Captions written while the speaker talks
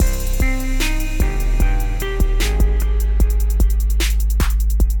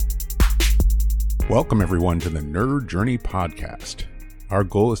Welcome, everyone, to the Nerd Journey Podcast. Our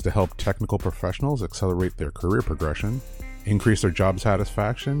goal is to help technical professionals accelerate their career progression, increase their job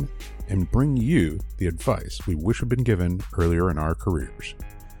satisfaction, and bring you the advice we wish had been given earlier in our careers.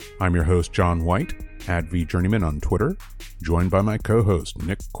 I'm your host, John White, at VJourneyman on Twitter, joined by my co-host,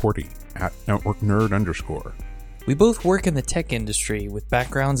 Nick Corti, at NetworkNerd_. We both work in the tech industry with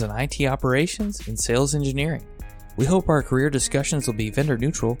backgrounds in IT operations and sales engineering. We hope our career discussions will be vendor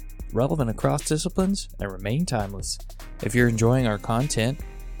neutral, relevant across disciplines, and remain timeless. If you're enjoying our content,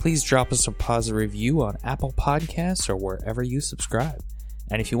 please drop us a positive review on Apple Podcasts or wherever you subscribe.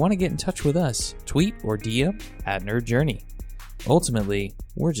 And if you want to get in touch with us, tweet or DM at Nerd Journey. Ultimately,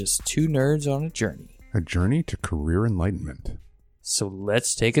 we're just two nerds on a journey. A journey to career enlightenment. So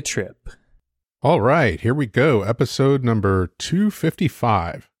let's take a trip. All right, here we go. Episode number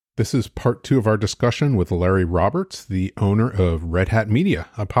 255. This is part 2 of our discussion with Larry Roberts, the owner of Red Hat Media,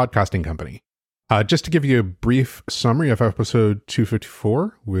 a podcasting company. Just to give you a brief summary of episode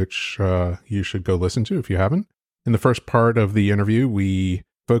 254, which you should go listen to if you haven't. In the first part of the interview, we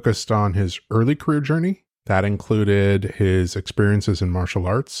focused on his early career journey. That included his experiences in martial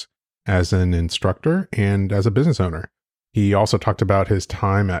arts as an instructor and as a business owner. He also talked about his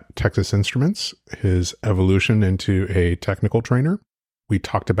time at Texas Instruments, his evolution into a technical trainer. We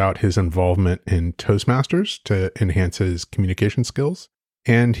talked about his involvement in Toastmasters to enhance his communication skills.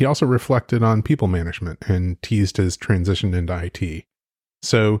 And he also reflected on people management and teased his transition into IT.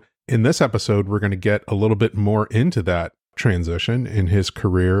 So in this episode, we're going to get a little bit more into that transition in his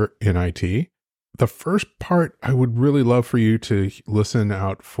career in IT. The first part, I would really love for you to listen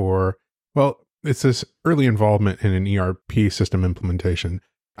out for, well, it's this early involvement in an ERP system implementation.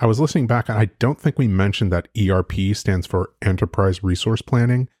 I was listening back, and I don't think we mentioned that ERP stands for Enterprise Resource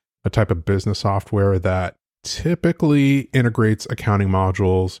Planning, a type of business software that typically integrates accounting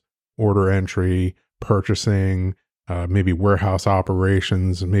modules, order entry, purchasing, maybe warehouse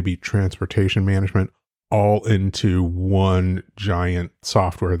operations, maybe transportation management, all into one giant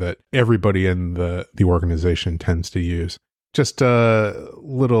software that everybody in the organization tends to use. Just a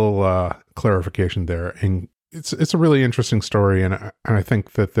little clarification there. And it's a really interesting story, and I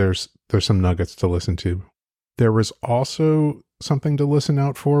think that there's some nuggets to listen to. There was also something to listen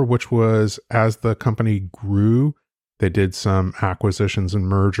out for, which was as the company grew, they did some acquisitions and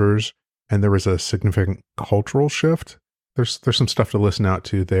mergers, and there was a significant cultural shift. There's some stuff to listen out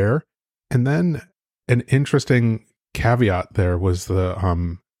to there. And then an interesting caveat there was the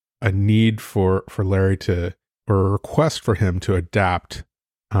a need for Larry to, or a request for him to adapt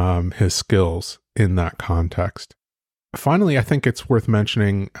his skills in that context. Finally, I think it's worth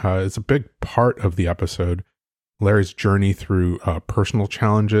mentioning, it's a big part of the episode, Larry's journey through personal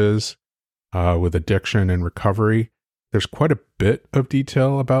challenges with addiction and recovery. There's quite a bit of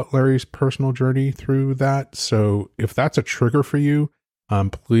detail about Larry's personal journey through that. So if that's a trigger for you,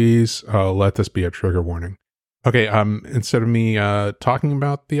 please let this be a trigger warning. Okay, instead of me talking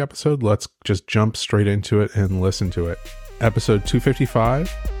about the episode, let's just jump straight into it and listen to it. Episode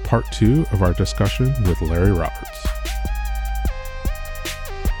 255, part 2 of our discussion with Larry Roberts.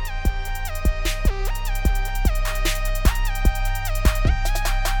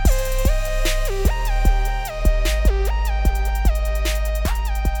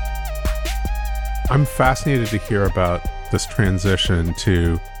 I'm fascinated to hear about this transition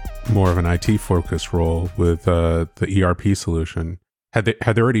to more of an IT-focused role with the ERP solution. Had they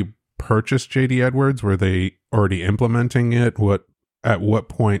already purchased JD Edwards? Were they already implementing it? At what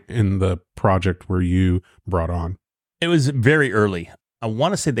point in the project were you brought on? It was very early. I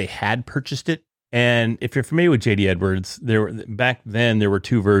want to say they had purchased it. And if you're familiar with JD Edwards, back then there were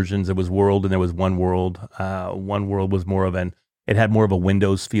two versions. There was World and there was One World. One World was it had more of a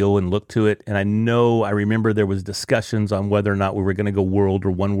Windows feel and look to it. And I remember there was discussions on whether or not we were going to go World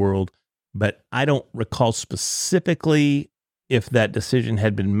or One World, but I don't recall specifically if that decision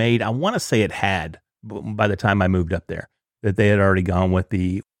had been made. I want to say it had by the time I moved up there, that they had already gone with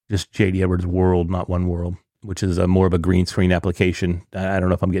the just JD Edwards World, not One World, which is more of a green screen application. I don't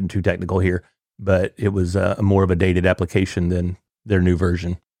know if I'm getting too technical here, but it was more of a dated application than their new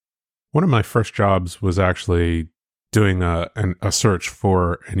version. One of my first jobs was actually doing a search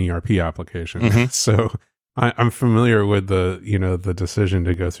for an ERP application. Mm-hmm. So I'm familiar with the decision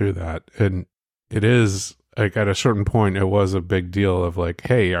to go through that. And it is like at a certain point, it was a big deal of like,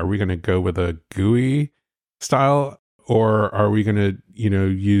 hey, are we going to go with a GUI style, or are we going to,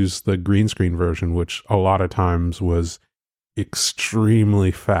 use the green screen version, which a lot of times was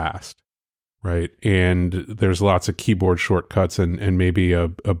extremely fast, right? And there's lots of keyboard shortcuts and maybe a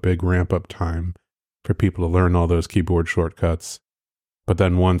big ramp up time for people to learn all those keyboard shortcuts. But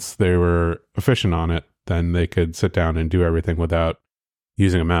then once they were efficient on it, then they could sit down and do everything without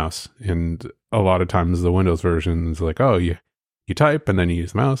using a mouse. And a lot of times the Windows version is like, oh, you type and then you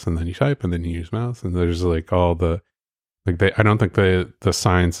use mouse, and then you type and then you use mouse. And there's like all the, I don't think the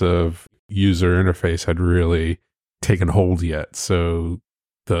science of user interface had really taken hold yet. So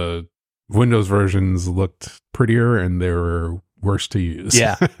the Windows versions looked prettier and they were worse to use.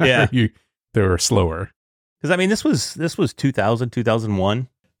 Yeah. They were slower. Because I mean, this was 2000, 2001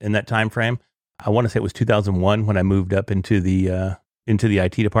 in that time frame. I want to say it was 2001 when I moved up into the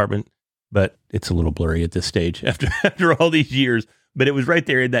IT department, but it's a little blurry at this stage after all these years. But it was right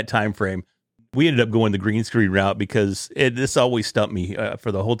there in that time frame. We ended up going the green screen route because this always stumped me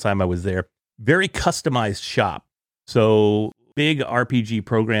for the whole time I was there. Very customized shop, so big RPG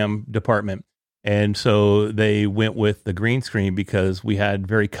program department, and so they went with the green screen because we had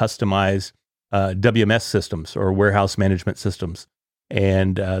very customized WMS systems or warehouse management systems.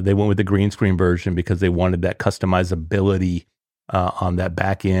 And they went with the green screen version because they wanted that customizability on that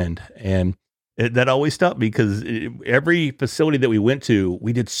back end. And that always stuck because every facility that we went to,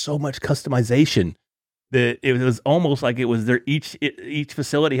 we did so much customization that it was almost like it was each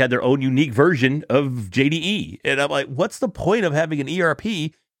facility had their own unique version of JDE. And I'm like, what's the point of having an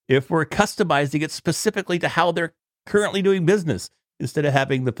ERP if we're customizing it specifically to how they're currently doing business, instead of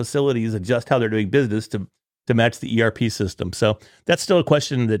having the facilities adjust how they're doing business to match the ERP system? So that's still a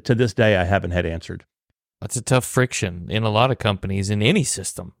question that to this day I haven't had answered. That's a tough friction in a lot of companies in any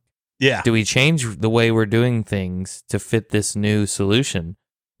system. Yeah. Do we change the way we're doing things to fit this new solution,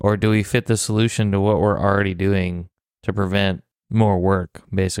 or do we fit the solution to what we're already doing to prevent more work,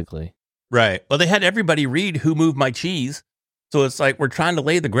 basically? Right. Well, they had everybody read Who Moved My Cheese. So it's like we're trying to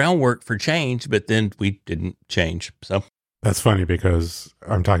lay the groundwork for change, but then we didn't change. So that's funny because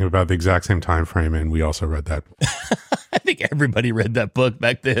I'm talking about the exact same time frame, and we also read that. I think everybody read that book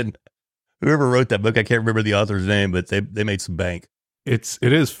back then. Whoever wrote that book, I can't remember the author's name, but they made some bank. It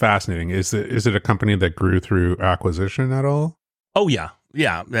is fascinating. Is it a company that grew through acquisition at all? Oh yeah,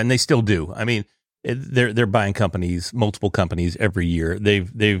 and they still do. I mean, they're buying companies, multiple companies every year.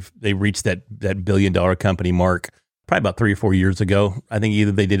 They've reached that $1 billion company mark probably about 3 or 4 years ago. I think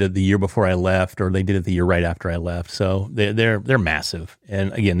either they did it the year before I left, or they did it the year right after I left. So they're massive.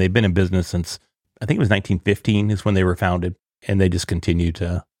 And again, they've been in business since I think it was 1915 is when they were founded, and they just continue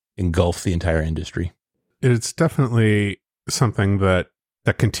to engulf the entire industry. It's definitely something that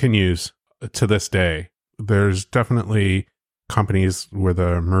continues to this day. There's definitely companies with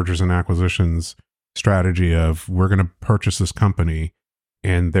a mergers and acquisitions strategy of, we're going to purchase this company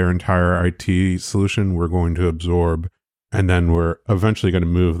and their entire IT solution we're going to absorb, and then we're eventually going to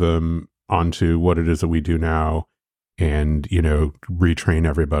move them onto what it is that we do now and, retrain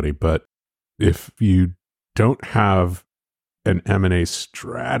everybody. But if you don't have an M&A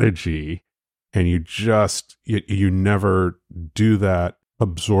strategy and you never do that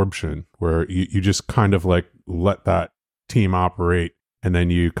absorption where you just kind of like let that team operate, and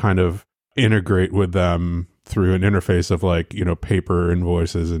then you kind of integrate with them through an interface of like, paper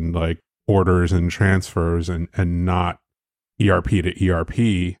invoices and like orders and transfers, and not ERP to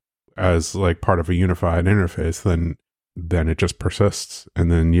ERP as like part of a unified interface, then it just persists.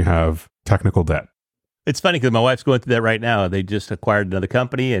 And then you have technical debt. It's funny because my wife's going through that right now. They just acquired another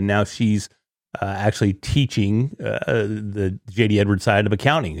company, and now she's actually teaching the JD Edwards side of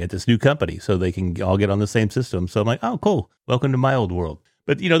accounting at this new company so they can all get on the same system. So I'm like, oh, cool. Welcome to my old world.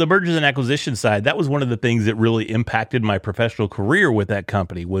 But, the mergers and acquisition side, that was one of the things that really impacted my professional career with that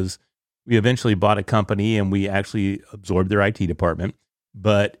company. Was we eventually bought a company and we actually absorbed their IT department.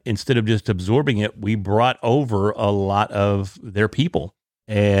 But instead of just absorbing it, we brought over a lot of their people.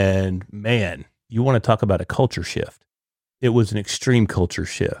 And man, you want to talk about a culture shift. It was an extreme culture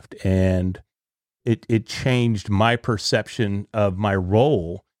shift. And it changed my perception of my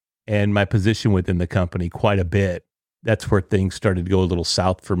role and my position within the company quite a bit. That's where things started to go a little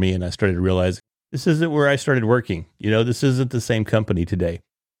south for me. And I started to realize this isn't where I started working. This isn't the same company today.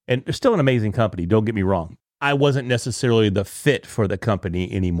 And it's still an amazing company. Don't get me wrong. I wasn't necessarily the fit for the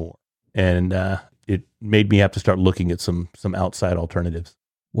company anymore. And it made me have to start looking at some outside alternatives.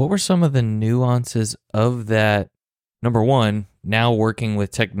 What were some of the nuances of that? Number one, now working with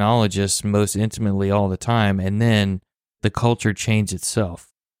technologists most intimately all the time, and then the culture change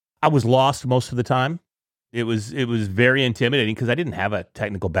itself. I was lost most of the time. It was very intimidating because I didn't have a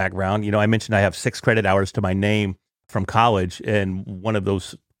technical background. I mentioned I have 6 credit hours to my name from college, and one of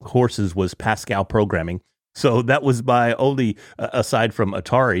those courses was Pascal programming. So that was my only, aside from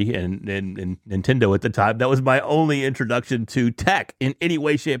Atari and Nintendo at the time, that was my only introduction to tech in any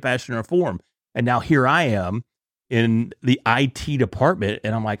way, shape, fashion, or form. And now here I am in the IT department.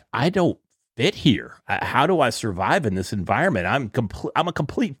 And I'm like, I don't fit here. How do I survive in this environment? I'm a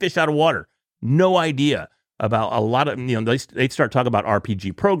complete fish out of water. No idea about a lot of, they start talking about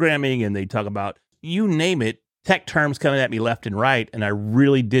RPG programming, and they talk about, you name it, tech terms coming at me left and right. And I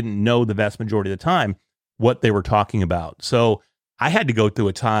really didn't know the vast majority of the time what they were talking about. So I had to go through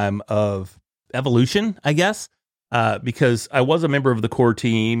a time of evolution, I guess, because I was a member of the core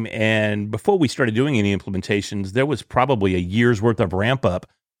team. And before we started doing any implementations, there was probably a year's worth of ramp up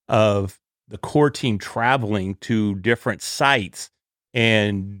of the core team traveling to different sites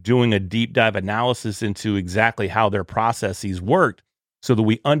and doing a deep dive analysis into exactly how their processes worked, so that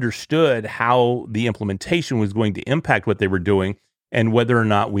we understood how the implementation was going to impact what they were doing, and whether or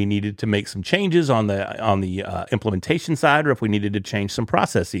not we needed to make some changes on the implementation side, or if we needed to change some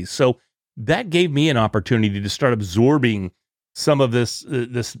processes. So that gave me an opportunity to start absorbing some of this,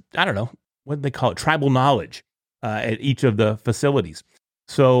 I don't know, what do they call it, tribal knowledge at each of the facilities.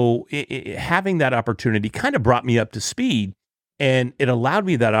 So having that opportunity kind of brought me up to speed, and it allowed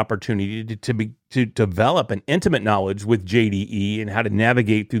me that opportunity to develop an intimate knowledge with JDE and how to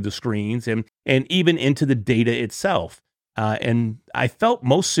navigate through the screens and even into the data itself. And I felt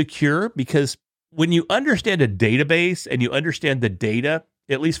most secure because when you understand a database and you understand the data,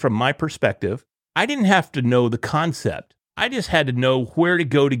 at least from my perspective, I didn't have to know the concept. I just had to know where to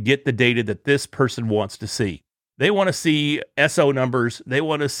go to get the data that this person wants to see. They want to see SO numbers. They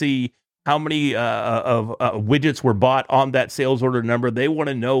want to see how many widgets were bought on that sales order number. They want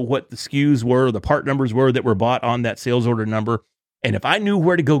to know what the SKUs were, the part numbers were that were bought on that sales order number. And if I knew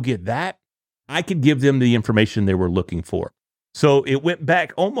where to go get that, I could give them the information they were looking for. So it went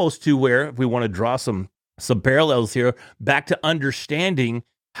back almost to where, if we want to draw some parallels here, back to understanding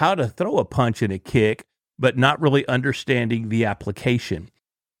how to throw a punch and a kick, but not really understanding the application.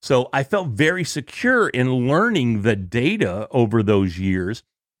 So I felt very secure in learning the data over those years.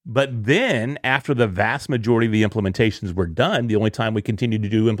 But then after the vast majority of the implementations were done, the only time we continued to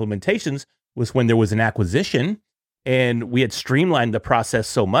do implementations was when there was an acquisition, and we had streamlined the process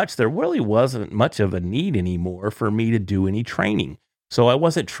so much, there really wasn't much of a need anymore for me to do any training. So I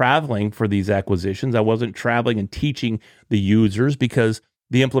wasn't traveling for these acquisitions. I wasn't traveling and teaching the users, because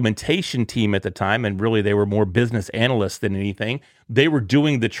the implementation team at the time, and really they were more business analysts than anything, they were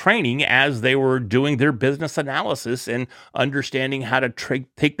doing the training as they were doing their business analysis and understanding how to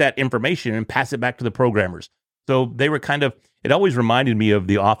take that information and pass it back to the programmers. So they were it always reminded me of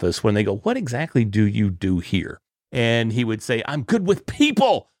The Office when they go, "What exactly do you do here?" And he would say, "I'm good with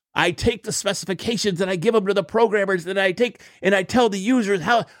people. I take the specifications and I give them to the programmers, and I tell the users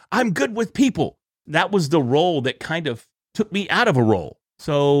how I'm good with people." That was the role that kind of took me out of a role.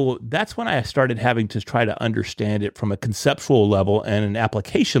 So that's when I started having to try to understand it from a conceptual level and an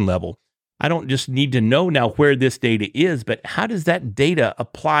application level. I don't just need to know now where this data is, but how does that data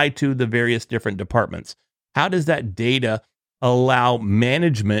apply to the various different departments? How does that data allow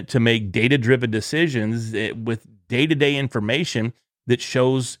management to make data-driven decisions with day-to-day information that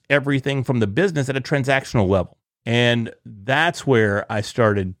shows everything from the business at a transactional level? And that's where I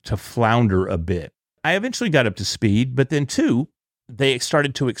started to flounder a bit. I eventually got up to speed, but then they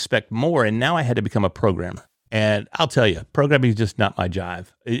started to expect more, and now I had to become a programmer. And I'll tell you, programming is just not my jive.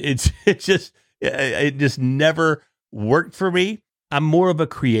 It just never worked for me. I'm more of a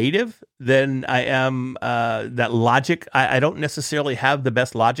creative than I am that logic. I don't necessarily have the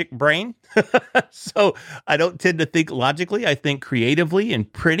best logic brain. So I don't tend to think logically. I think creatively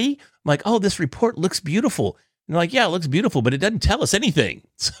and pretty. I'm like, oh, this report looks beautiful. And they're like, yeah, it looks beautiful, but it doesn't tell us anything.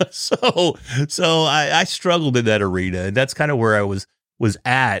 So I struggled in that arena. And that's kind of where I was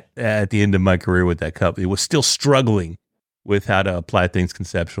at the end of my career with that company. Was still struggling with how to apply things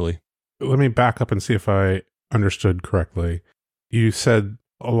conceptually. Let me back up and see if I understood correctly. You said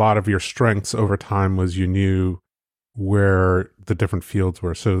a lot of your strengths over time was you knew where the different fields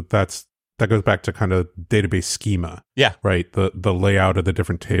were. So that goes back to kind of database schema. Yeah. Right. The layout of the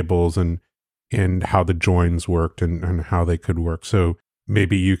different tables and how the joins worked and how they could work. So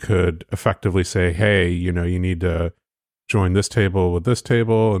maybe you could effectively say, hey, you need to join this table with this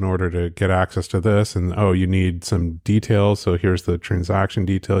table in order to get access to this. And, oh, you need some details. So here's the transaction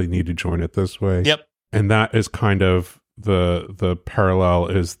detail. You need to join it this way. Yep. And that is kind of the parallel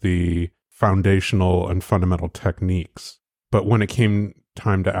is the foundational and fundamental techniques. But when it came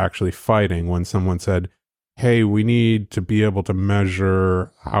time to actually fighting, when someone said, hey, we need to be able to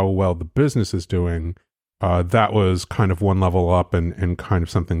measure how well the business is doing, that was kind of one level up and kind of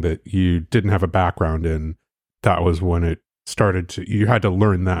something that you didn't have a background in. That was when it started you had to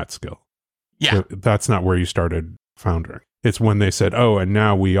learn that skill. Yeah. So that's not where you started foundering. It's when they said, oh, and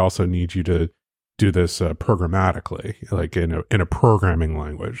now we also need you to do this programmatically, like in a programming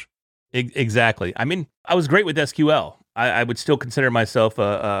language. Exactly. I mean, I was great with SQL. I would still consider myself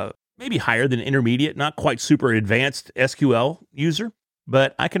maybe higher than intermediate, not quite super advanced SQL user,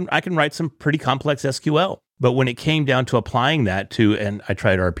 but I can write some pretty complex SQL. But when it came down to applying that to, and I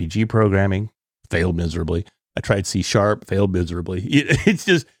tried RPG programming, failed miserably. I tried C#, failed miserably. It's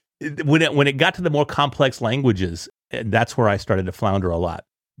just when it got to the more complex languages, that's where I started to flounder a lot.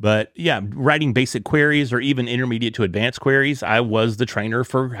 But yeah, writing basic queries or even intermediate to advanced queries, I was the trainer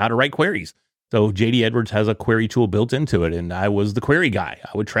for how to write queries. So JD Edwards has a query tool built into it, and I was the query guy.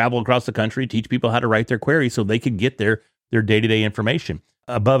 I would travel across the country, teach people how to write their queries so they could get their day-to-day information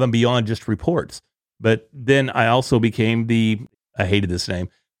above and beyond just reports. But then I also became I hated this name.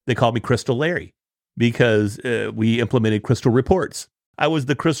 They called me Crystal Larry because we implemented Crystal Reports. I was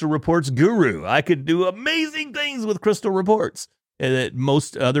the Crystal Reports guru. I could do amazing things with Crystal Reports that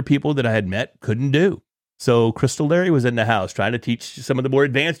most other people that I had met couldn't do. So Crystal Larry was in the house trying to teach some of the more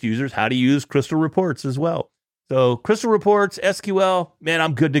advanced users how to use Crystal Reports as well. So Crystal Reports, SQL, man,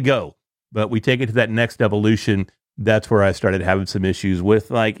 I'm good to go. But we take it to that next evolution. That's where I started having some issues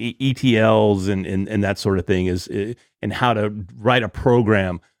with like ETLs and that sort of thing and how to write a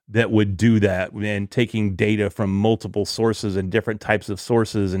program that would do that, and taking data from multiple sources and different types of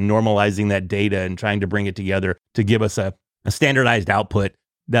sources and normalizing that data and trying to bring it together to give us a standardized output.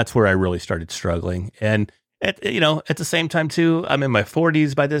 That's where I really started struggling. And at the same time too, I'm in my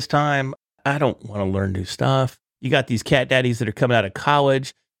 40s by this time. I don't want to learn new stuff. You got these cat daddies that are coming out of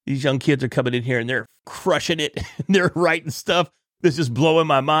college. These young kids are coming in here and they're crushing it. They're writing stuff that's just blowing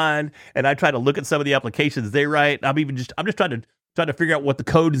my mind. And I try to look at some of the applications they write. I'm just trying to figure out what the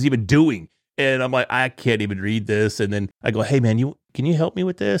code is even doing. And I'm like, I can't even read this. And then I go, hey man, can you help me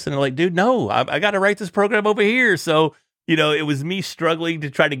with this? And they're like, dude, no, I got to write this program over here. So, it was me struggling to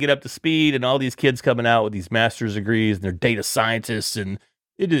try to get up to speed, and all these kids coming out with these master's degrees and they're data scientists. And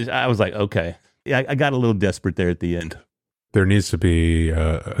I was like, okay, yeah, I got a little desperate there at the end. There needs to be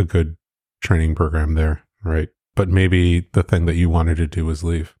a good training program there, right? But maybe the thing that you wanted to do was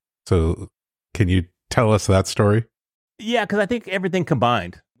leave. So can you tell us that story? Yeah, because I think everything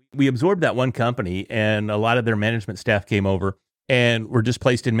combined. We absorbed that one company, and a lot of their management staff came over and were just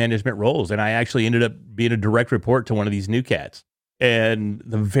placed in management roles. And I actually ended up being a direct report to one of these new cats. And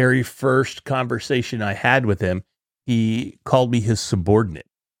the very first conversation I had with him, he called me his subordinate.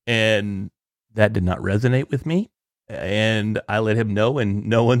 And that did not resonate with me. And I let him know in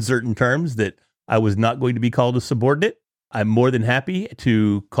no uncertain terms that I was not going to be called a subordinate. I'm more than happy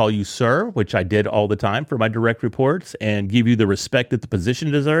to call you sir, which I did all the time for my direct reports, and give you the respect that the position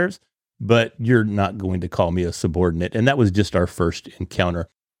deserves. But you're not going to call me a subordinate. And that was just our first encounter.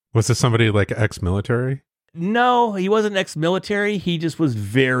 Was this somebody like ex-military? No, he wasn't ex-military. He just was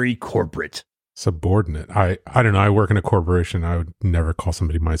very corporate. Subordinate. I don't know. I work in a corporation. I would never call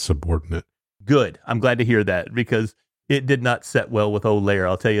somebody my subordinate. Good. I'm glad to hear that, because it did not set well with old Lair.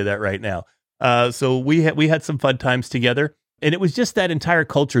 I'll tell you that right now. So we had some fun times together, and it was just that entire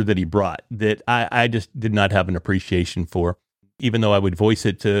culture that he brought that I just did not have an appreciation for. Even though I would voice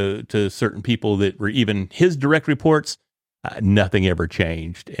it to certain people that were even his direct reports, nothing ever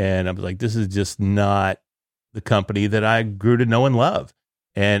changed. And I was like, this is just not the company that I grew to know and love.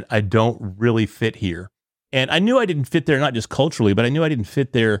 And I don't really fit here. And I knew I didn't fit there, not just culturally, but I knew I didn't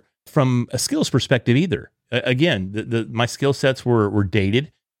fit there from a skills perspective either. Again, my skill sets were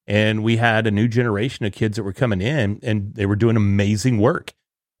dated, and we had a new generation of kids that were coming in, and they were doing amazing work.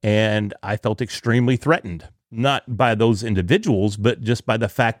 And I felt extremely threatened. Not by those individuals, but just by the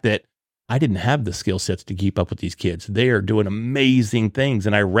fact that I didn't have the skill sets to keep up with these kids. They are doing amazing things.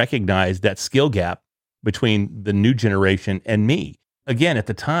 And I recognized that skill gap between the new generation and me. Again, at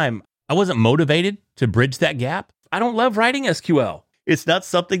the time, I wasn't motivated to bridge that gap. I don't love writing SQL. It's not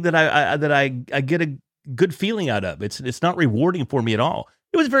something that I get a good feeling out of. It's not rewarding for me at all.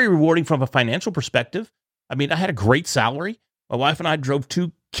 It was very rewarding from a financial perspective. I mean, I had a great salary. My wife and I drove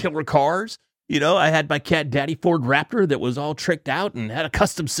 2 killer cars. I had my cat daddy Ford Raptor that was all tricked out and had a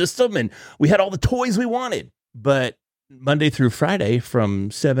custom system, and we had all the toys we wanted. But Monday through Friday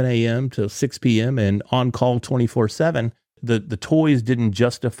from 7 a.m. to 6 p.m. and on call 24/7, the toys didn't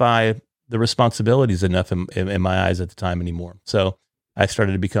justify the responsibilities enough in my eyes at the time anymore. So I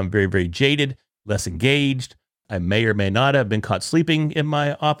started to become very, very jaded, less engaged. I may or may not have been caught sleeping in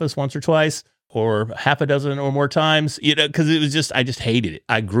my office once or twice, or half a dozen or more times, because it was I just hated it.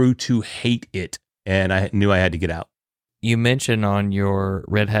 I grew to hate it, and I knew I had to get out. You mentioned on your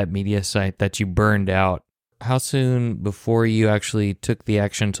Red Hat Media site that you burned out. How soon before you actually took the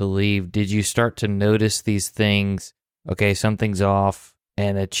action to leave did you start to notice these things? Okay, something's off,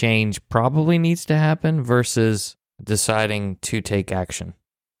 and a change probably needs to happen versus deciding to take action?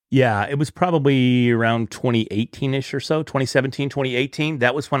 Yeah, it was probably around 2018-ish or so, 2017, 2018.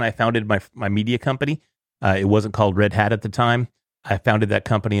 That was when I founded my media company. It wasn't called Red Hat at the time. I founded that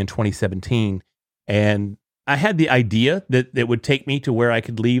company in 2017. And I had the idea that it would take me to where I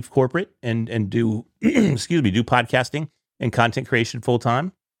could leave corporate and do, do podcasting and content creation full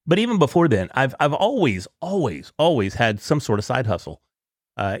time. But even before then, I've always had some sort of side hustle.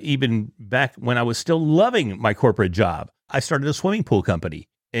 Even back when I was still loving my corporate job, I started a swimming pool company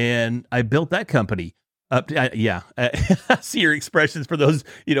and I built that company up. I see your expressions for those,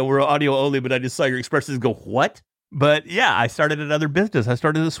 we're audio only, but I just saw your expressions go, what? But yeah, I started another business. I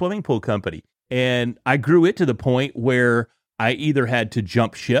started a swimming pool company and I grew it to the point where I either had to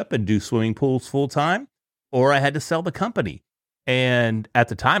jump ship and do swimming pools full time or I had to sell the company. And at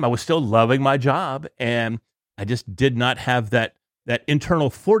the time I was still loving my job and I just did not have that internal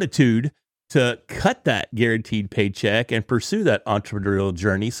fortitude to cut that guaranteed paycheck and pursue that entrepreneurial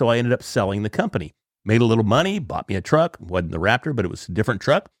journey. So I ended up selling the company, made a little money, bought me a truck. Wasn't the Raptor, but it was a different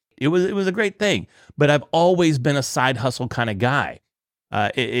truck. It was a great thing, but I've always been a side hustle kind of guy.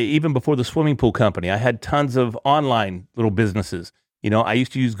 Even before the swimming pool company, I had tons of online little businesses. I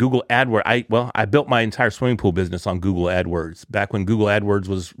used to use Google AdWords. I built my entire swimming pool business on Google AdWords back when Google AdWords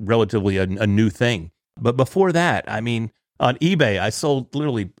was relatively a new thing. But before that, on eBay, I sold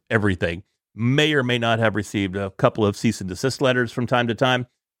literally everything. May or may not have received a couple of cease and desist letters from time to time.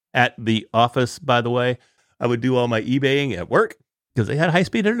 At the office, by the way, I would do all my eBaying at work because they had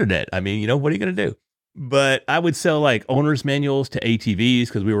high-speed internet. What are you going to do? But I would sell like owner's manuals to ATVs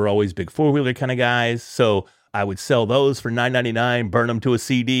because we were always big four-wheeler kind of guys. So I would sell those for $9.99, burn them to a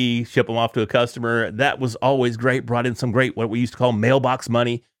CD, ship them off to a customer. That was always great. Brought in some great, what we used to call mailbox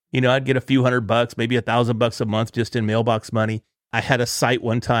money. I'd get a few $100, maybe $1,000 a month just in mailbox money. I had a site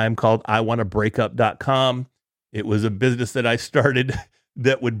one time called iwanttabreakup.com. It was a business that I started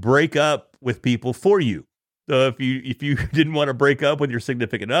that would break up with people for you. So if you didn't want to break up with your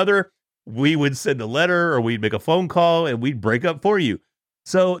significant other, we would send a letter or we'd make a phone call and we'd break up for you.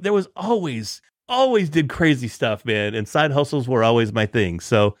 So there was always did crazy stuff, man. And side hustles were always my thing.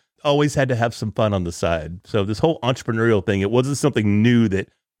 So always had to have some fun on the side. So this whole entrepreneurial thing, it wasn't something new that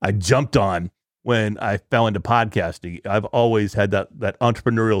I jumped on when I fell into podcasting. I've always had that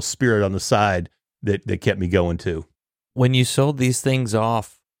entrepreneurial spirit on the side that kept me going too. When you sold these things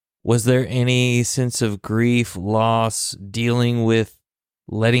off, was there any sense of grief, loss, dealing with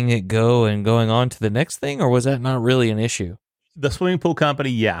letting it go and going on to the next thing, or was that not really an issue? The swimming pool company,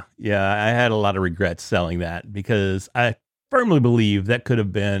 yeah, I had a lot of regrets selling that because I firmly believe that could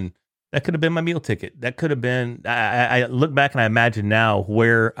have been my meal ticket. That could have been, I look back and I imagine now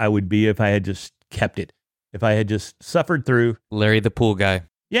where I would be if I had just kept it, if I had just suffered through. Larry the pool guy.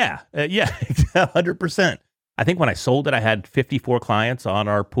 Yeah, 100%. I think when I sold it, I had 54 clients on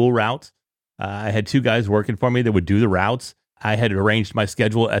our pool routes. I had 2 guys working for me that would do the routes. I had arranged my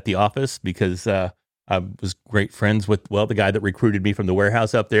schedule at the office because I was great friends with, the guy that recruited me from the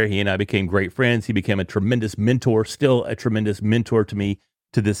warehouse up there. He and I became great friends. He became a tremendous mentor, still a tremendous mentor to me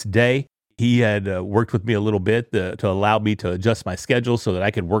to this day. He had worked with me a little bit to allow me to adjust my schedule so that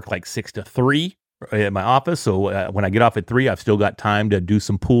I could work like 6 to 3 at my office. So when I get off at 3, I've still got time to do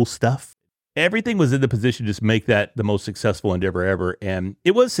some pool stuff. Everything was in the position to just make that the most successful endeavor ever. And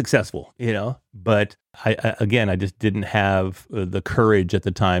it was successful, but I just didn't have the courage at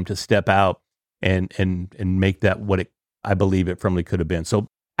the time to step out and make that what I believe it firmly could have been. So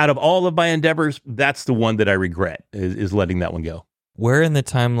out of all of my endeavors, that's the one that I regret is letting that one go. Where in the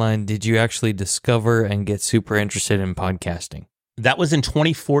timeline did you actually discover and get super interested in podcasting? That was in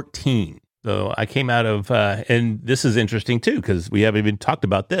 2014. So I came out of, and this is interesting too, because we haven't even talked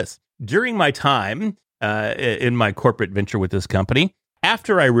about this. During my time in my corporate venture with this company,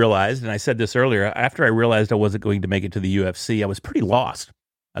 after I realized, and I said this earlier, after I realized I wasn't going to make it to the UFC, I was pretty lost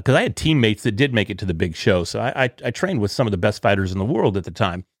because I had teammates that did make it to the big show. So I trained with some of the best fighters in the world at the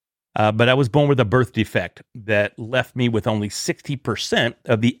time. But I was born with a birth defect that left me with only 60%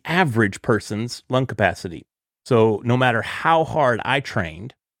 of the average person's lung capacity. So no matter how hard I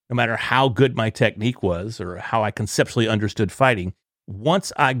trained, no matter how good my technique was or how I conceptually understood fighting,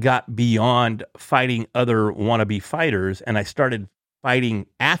 once I got beyond fighting other wannabe fighters and I started fighting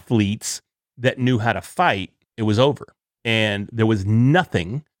athletes that knew how to fight, it was over. And there was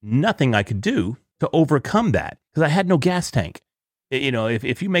nothing I could do to overcome that because I had no gas tank.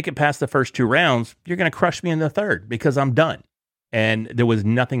 If you make it past the first 2 rounds, you're going to crush me in the third because I'm done. And there was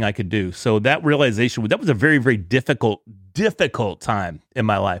nothing I could do. So that realization, that was a very, very difficult time in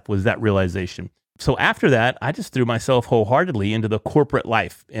my life, was that realization. So after that, I just threw myself wholeheartedly into the corporate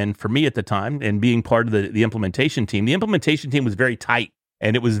life. And for me at the time, and being part of the implementation team was very tight,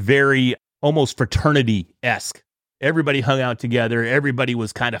 and it was very almost fraternity-esque. Everybody hung out together. Everybody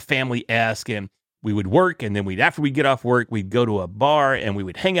was kind of family-esque, and we would work. And then after we'd get off work, we'd go to a bar and we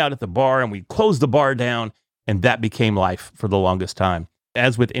would hang out at the bar and we'd close the bar down. And that became life for the longest time.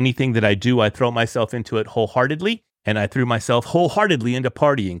 As with anything that I do, I throw myself into it wholeheartedly. And I threw myself wholeheartedly into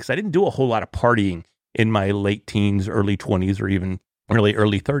partying because I didn't do a whole lot of partying in my late teens, early 20s, or even early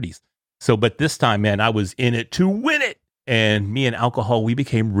 30s. So, but this time, man, I was in it to win it. And me and alcohol, we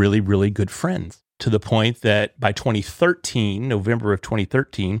became really, really good friends, to the point that by 2013, November of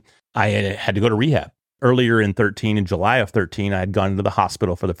 2013, I had to go to rehab. Earlier in July of 13, I had gone into the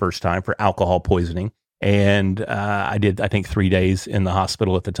hospital for the first time for alcohol poisoning. And I did, I think, 3 days in the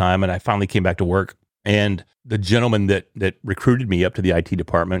hospital at the time. And I finally came back to work. And the gentleman that recruited me up to the IT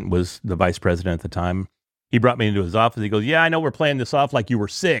department was the vice president at the time. He brought me into his office. He goes, "Yeah, I know we're playing this off like you were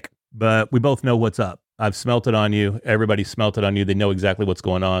sick, but we both know what's up. I've smelt it on you. Everybody smelt it on you. They know exactly what's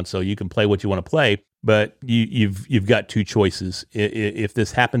going on. So you can play what you want to play, but you've got two choices. If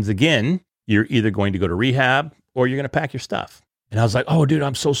this happens again, you're either going to go to rehab or you're going to pack your stuff." And I was like, "Oh, dude,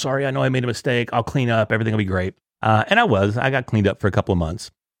 I'm so sorry. I know I made a mistake. I'll clean up. Everything will be great." And I got cleaned up for a couple of months.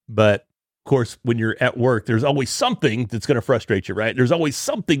 But of course, when you're at work, there's always something that's going to frustrate you, right? There's always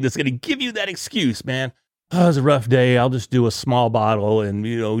something that's going to give you that excuse, man. "Oh, it was a rough day. I'll just do a small bottle and,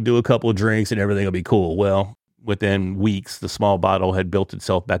 do a couple of drinks and everything will be cool." Well, within weeks, the small bottle had built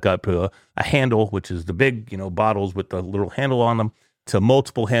itself back up to a handle, which is the big, bottles with the little handle on them, to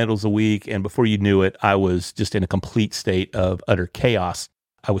multiple handles a week. And before you knew it, I was just in a complete state of utter chaos.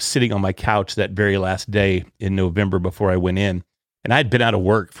 I was sitting on my couch that very last day in November before I went in. And I'd been out of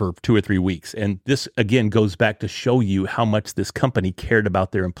work for 2 or 3 weeks. And this, again, goes back to show you how much this company cared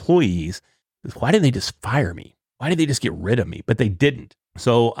about their employees. Why didn't they just fire me? Why did they just get rid of me? But they didn't.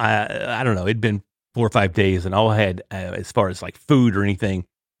 So I don't know. It'd been 4 or 5 days, and all I had as far as like food or anything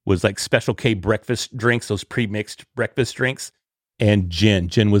was like Special K breakfast drinks, those pre-mixed breakfast drinks, and gin.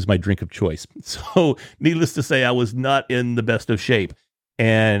 Gin was my drink of choice. So needless to say, I was not in the best of shape.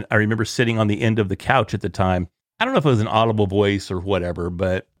 And I remember sitting on the end of the couch at the time. I don't know if it was an audible voice or whatever,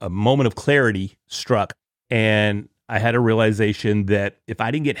 but a moment of clarity struck. And I had a realization that if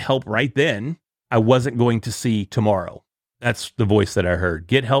I didn't get help right then, I wasn't going to see tomorrow. That's the voice that I heard.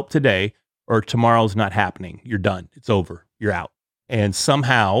 Get help today or tomorrow's not happening. You're done. It's over. You're out. And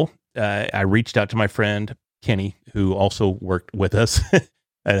somehow I reached out to my friend, Kenny, who also worked with us.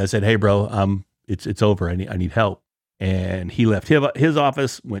 And I said, "Hey, bro, it's over. I need help." And he left his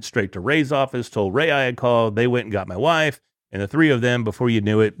office, went straight to Ray's office, told Ray I had called. They went and got my wife. And the three of them, before you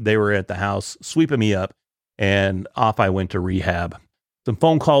knew it, they were at the house sweeping me up. And off I went to rehab. Some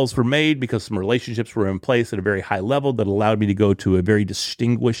phone calls were made because some relationships were in place at a very high level that allowed me to go to a very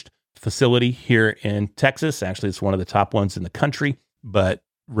distinguished facility here in Texas. Actually, it's one of the top ones in the country. But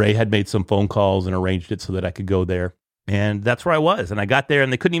Ray had made some phone calls and arranged it so that I could go there. And that's where I was. And I got there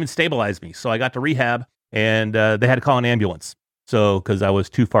and they couldn't even stabilize me. So I got to rehab. And they had to call an ambulance. So, because I was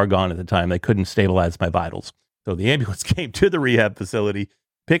too far gone at the time, they couldn't stabilize my vitals. So the ambulance came to the rehab facility,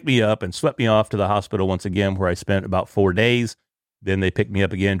 picked me up and swept me off to the hospital once again, where I spent about 4 days. Then they picked me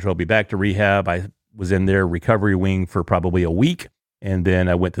up again, drove me back to rehab. I was in their recovery wing for probably a week. And then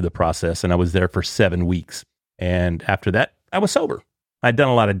I went through the process and I was there for 7 weeks. And after that, I was sober. I'd done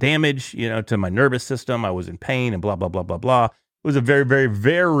a lot of damage, to my nervous system. I was in pain and blah, blah, blah, blah, blah. It was a very, very,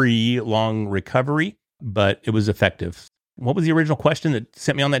 very long recovery, but it was effective. What was the original question that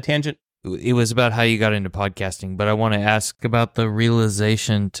sent me on that tangent? It was about how you got into podcasting, but I want to ask about the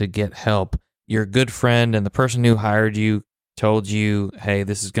realization to get help. Your good friend and the person who hired you told you, "Hey,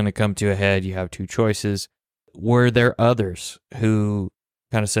 this is going to come to a head. You have 2 choices." Were there others who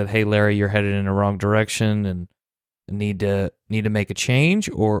kind of said, "Hey, Larry, you're headed in the wrong direction and need to make a change"?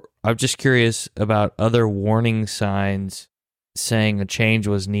 Or I'm just curious about other warning signs saying a change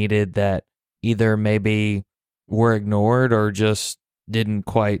was needed that either maybe were ignored or just didn't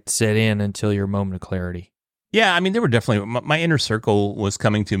quite set in until your moment of clarity. Yeah, I mean, there were definitely, my inner circle was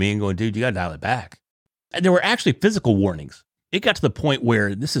coming to me and going, "Dude, you got to dial it back." And there were actually physical warnings. It got to the point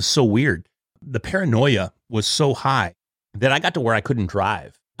where, this is so weird, the paranoia was so high that I got to where I couldn't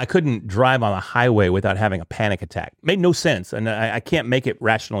drive. I couldn't drive on a highway without having a panic attack. It made no sense. And I can't make it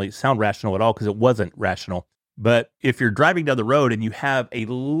sound rational at all, because it wasn't rational. But if you're driving down the road and you have a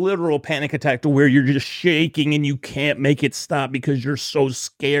literal panic attack to where you're just shaking and you can't make it stop because you're so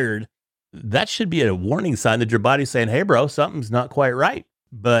scared, that should be a warning sign that your body's saying, "Hey, bro, something's not quite right."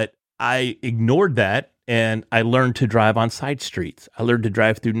 But I ignored that And I learned to drive on side streets. I learned to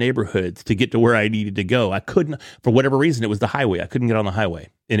drive through neighborhoods to get to where I needed to go. I couldn't, for whatever reason, it was the highway. I couldn't get on the highway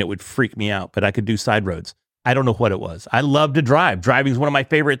and it would freak me out, but I could do side roads. I don't know what it was. I love to drive. Driving is one of my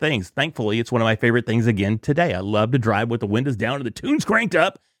favorite things. Thankfully, it's one of my favorite things again today. I love to drive with the windows down and the tunes cranked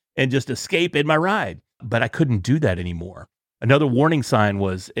up and just escape in my ride. But I couldn't do that anymore. Another warning sign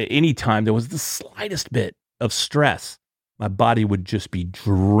was anytime there was the slightest bit of stress, my body would just be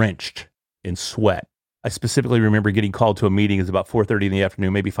drenched in sweat. I specifically remember getting called to a meeting. It was about 4:30 in the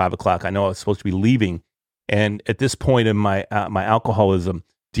afternoon, maybe 5 o'clock. I know I was supposed to be leaving. And at this point in my alcoholism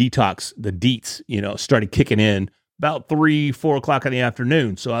detox, the deets, started kicking in about 3, 4 o'clock in the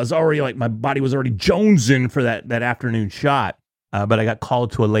afternoon. So I was already my body was already jonesing for that afternoon shot. But I got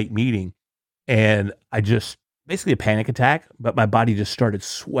called to a late meeting and I just basically a panic attack, but my body just started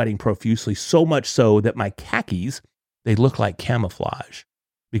sweating profusely, so much so that my khakis, they looked like camouflage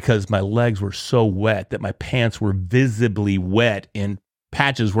because my legs were so wet that my pants were visibly wet in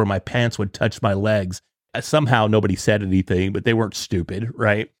patches where my pants would touch my legs. Somehow nobody said anything, but they weren't stupid,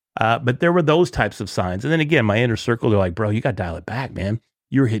 right? But there were those types of signs. And then again, my inner circle, they're like, bro, you got to dial it back, man.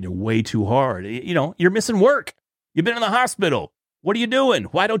 You're hitting it way too hard. You're missing work. You've been in the hospital. What are you doing?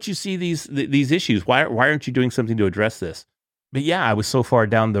 Why don't you see these issues? Why aren't you doing something to address this? But yeah, I was so far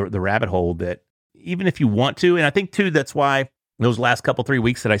down the rabbit hole that even if you want to, and I think too, that's why those last 3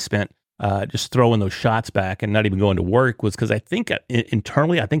 weeks that I spent just throwing those shots back and not even going to work was because I think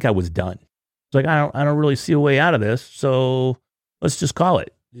internally, I think I was done. It's like, I don't really see a way out of this. So let's just call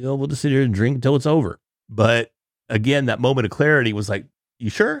it, we'll just sit here and drink until it's over. But again, that moment of clarity was like, you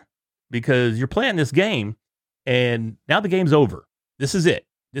sure? Because you're playing this game and now the game's over. This is it.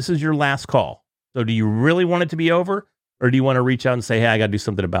 This is your last call. So do you really want it to be over? Or do you want to reach out and say, hey, I got to do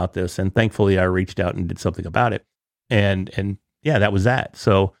something about this? And thankfully I reached out and did something about it. And yeah, that was that.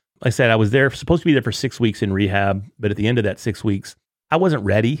 So like I said, I was supposed to be there for 6 weeks in rehab. But at the end of that 6 weeks, I wasn't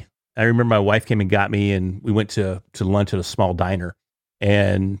ready. I remember my wife came and got me and we went to lunch at a small diner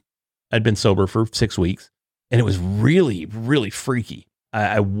and I'd been sober for 6 weeks and it was really, really freaky.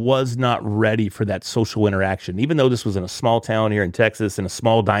 I was not ready for that social interaction, even though this was in a small town here in Texas in a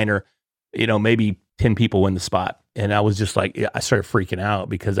small diner, maybe 10 people in the spot. And I was just like, I started freaking out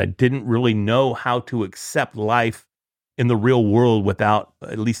because I didn't really know how to accept life in the real world without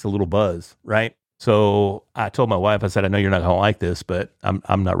at least a little buzz. Right. So I told my wife, I said, I know you're not going to like this, but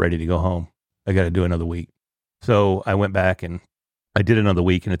I'm not ready to go home. I got to do another week. So I went back and I did another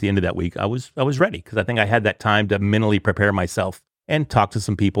week. And at the end of that week, I was ready because I think I had that time to mentally prepare myself and talk to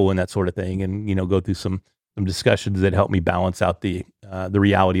some people and that sort of thing. And, go through some discussions that helped me balance out the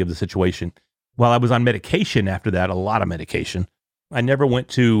reality of the situation. While I was on medication after that, a lot of medication, I never went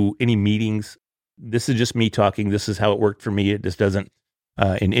to any meetings. This is just me talking. This is how it worked for me. It just doesn't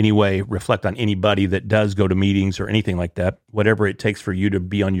in any way reflect on anybody that does go to meetings or anything like that. Whatever it takes for you to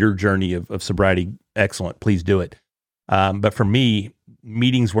be on your journey of sobriety, excellent. Please do it. But for me,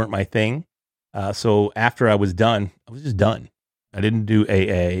 meetings weren't my thing. So after I was done, I was just done. I didn't do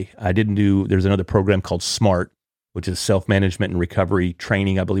AA. There's another program called SMART, which is self-management and recovery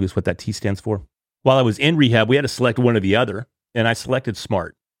training. I believe is what that T stands for. While I was in rehab, we had to select one or the other, and I selected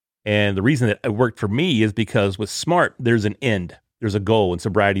SMART. And the reason that it worked for me is because with SMART, there's an end. There's a goal, and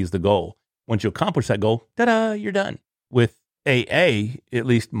sobriety is the goal. Once you accomplish that goal, ta-da, you're done. With AA, at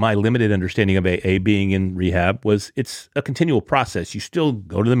least my limited understanding of AA being in rehab was it's a continual process. You still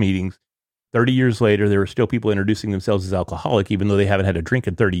go to the meetings. 30 years later, there are still people introducing themselves as alcoholic, even though they haven't had a drink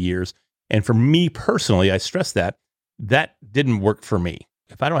in 30 years. And for me personally, I stress that didn't work for me.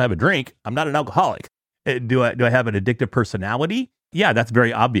 If I don't have a drink, I'm not an alcoholic. Do I have an addictive personality? Yeah, that's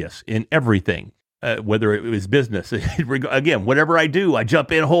very obvious in everything, whether it was business. Again, whatever I do, I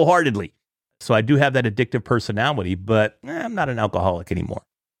jump in wholeheartedly. So I do have that addictive personality, but I'm not an alcoholic anymore.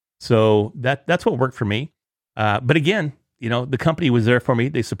 So that's what worked for me. But again, the company was there for me.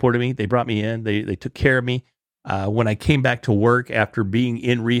 They supported me. They brought me in. They took care of me. When I came back to work after being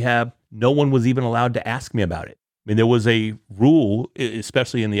in rehab, no one was even allowed to ask me about it. I mean, there was a rule,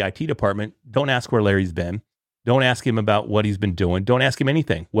 especially in the IT department, don't ask where Larry's been. Don't ask him about what he's been doing. Don't ask him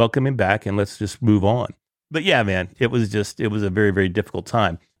anything. Welcome him back and let's just move on. But yeah, man, it was a very, very difficult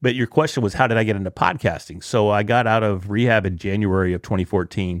time. But your question was, how did I get into podcasting? So I got out of rehab in January of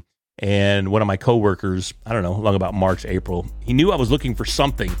 2014. And one of my coworkers, I don't know, long about March, April, he knew I was looking for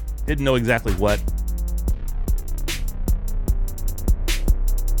something, didn't know exactly what.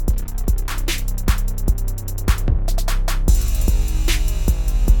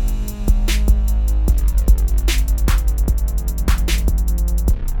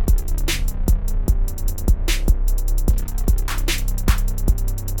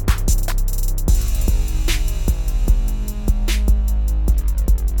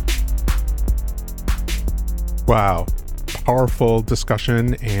 Wow. Powerful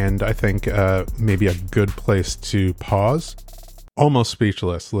discussion, and I think maybe a good place to pause. Almost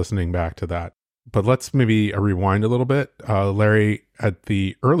speechless listening back to that. But let's maybe rewind a little bit. Larry, at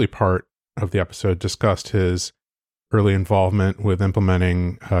the early part of the episode, discussed his early involvement with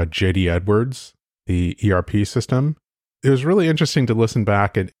implementing JD Edwards, the ERP system. It was really interesting to listen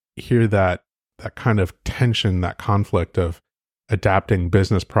back and hear that kind of tension, that conflict of adapting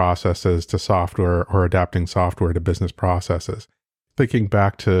business processes to software or adapting software to business processes. Thinking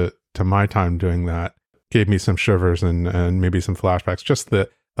back to my time doing that gave me some shivers and maybe some flashbacks. Just the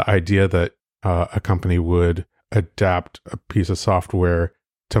idea that a company would adapt a piece of software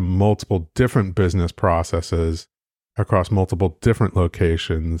to multiple different business processes across multiple different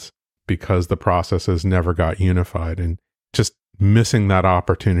locations because the processes never got unified, and just missing that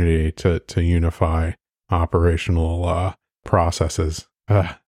opportunity to unify operational processes.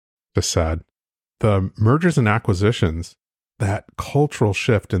 Just sad. The mergers and acquisitions, that cultural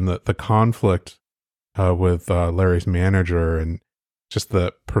shift and the conflict with Larry's manager, and just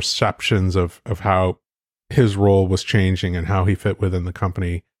the perceptions of how his role was changing and how he fit within the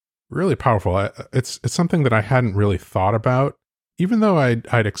company, really powerful. It's something that I hadn't really thought about, even though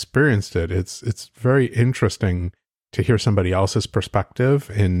I'd experienced it. It's very interesting to hear somebody else's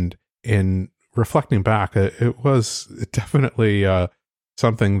perspective, and in reflecting back, it was definitely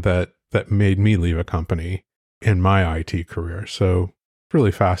something that made me leave a company in my IT career. So it's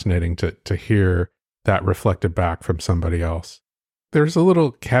really fascinating to hear that reflected back from somebody else. There's a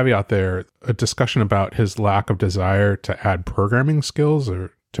little caveat there, a discussion about his lack of desire to add programming skills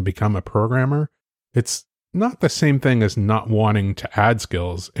or to become a programmer. It's not the same thing as not wanting to add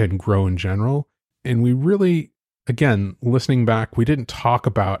skills and grow in general. And we really, again, listening back, we didn't talk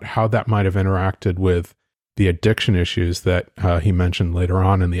about how that might have interacted with the addiction issues that he mentioned later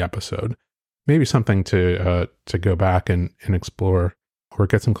on in the episode. Maybe something to go back and explore or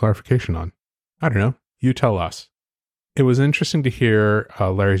get some clarification on. I don't know. You tell us. It was interesting to hear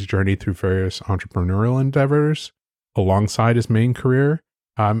Larry's journey through various entrepreneurial endeavors alongside his main career.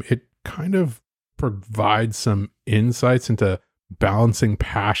 It kind of provides some insights into balancing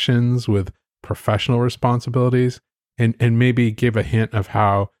passions with professional responsibilities, and maybe give a hint of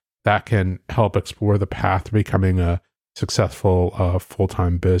how that can help explore the path to becoming a successful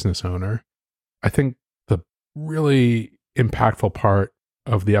full-time business owner. I think the really impactful part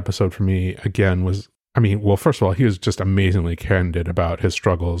of the episode for me, again, was, first of all, he was just amazingly candid about his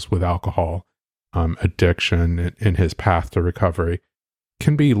struggles with alcohol addiction and his path to recovery.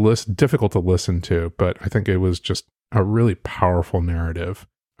 Can be difficult to listen to, but I think it was just a really powerful narrative.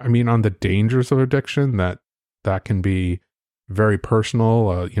 On the dangers of addiction, that can be very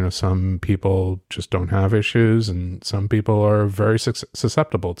personal. Some people just don't have issues, and some people are very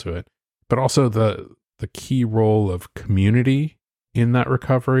susceptible to it. But also the key role of community in that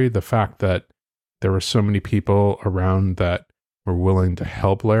recovery, the fact that there were so many people around that were willing to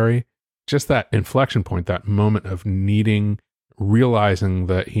help Larry, just that inflection point, that moment of realizing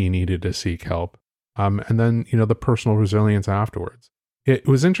that he needed to seek help. And then, the personal resilience afterwards. It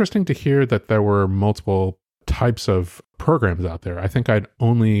was interesting to hear that there were multiple types of programs out there. I think I'd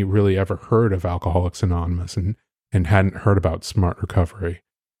only really ever heard of Alcoholics Anonymous and hadn't heard about Smart Recovery.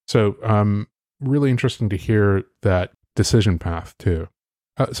 So really interesting to hear that decision path too.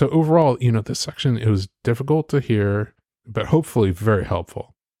 So overall, this section, it was difficult to hear, but hopefully very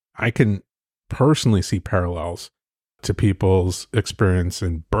helpful. I can personally see parallels to people's experience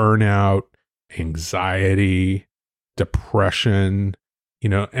in burnout, anxiety, depression,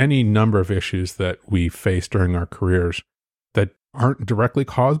 any number of issues that we face during our careers that aren't directly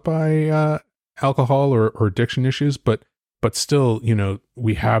caused by alcohol or addiction issues, but still,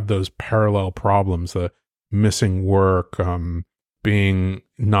 we have those parallel problems, the missing work, being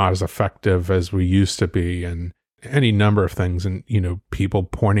not as effective as we used to be, and any number of things. And, people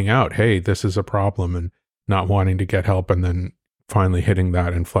pointing out, hey, this is a problem, and not wanting to get help, and then finally hitting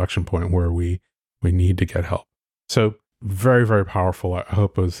that inflection point where we need to get help. So very, very powerful. I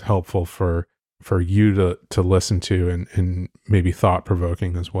hope it was helpful for you to listen to, and maybe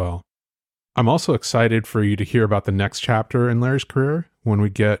thought-provoking as well. I'm also excited for you to hear about the next chapter in Larry's career when we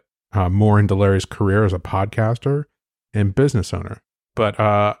get more into Larry's career as a podcaster and business owner. But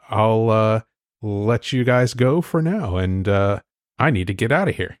I'll let you guys go for now, and I need to get out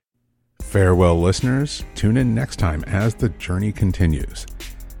of here. Farewell, listeners. Tune in next time as the journey continues.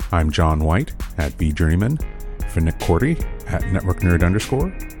 I'm John White at BJourneyman, for Nick Cordy at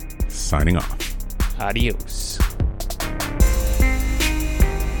NetworkNerd_, signing off. Adios.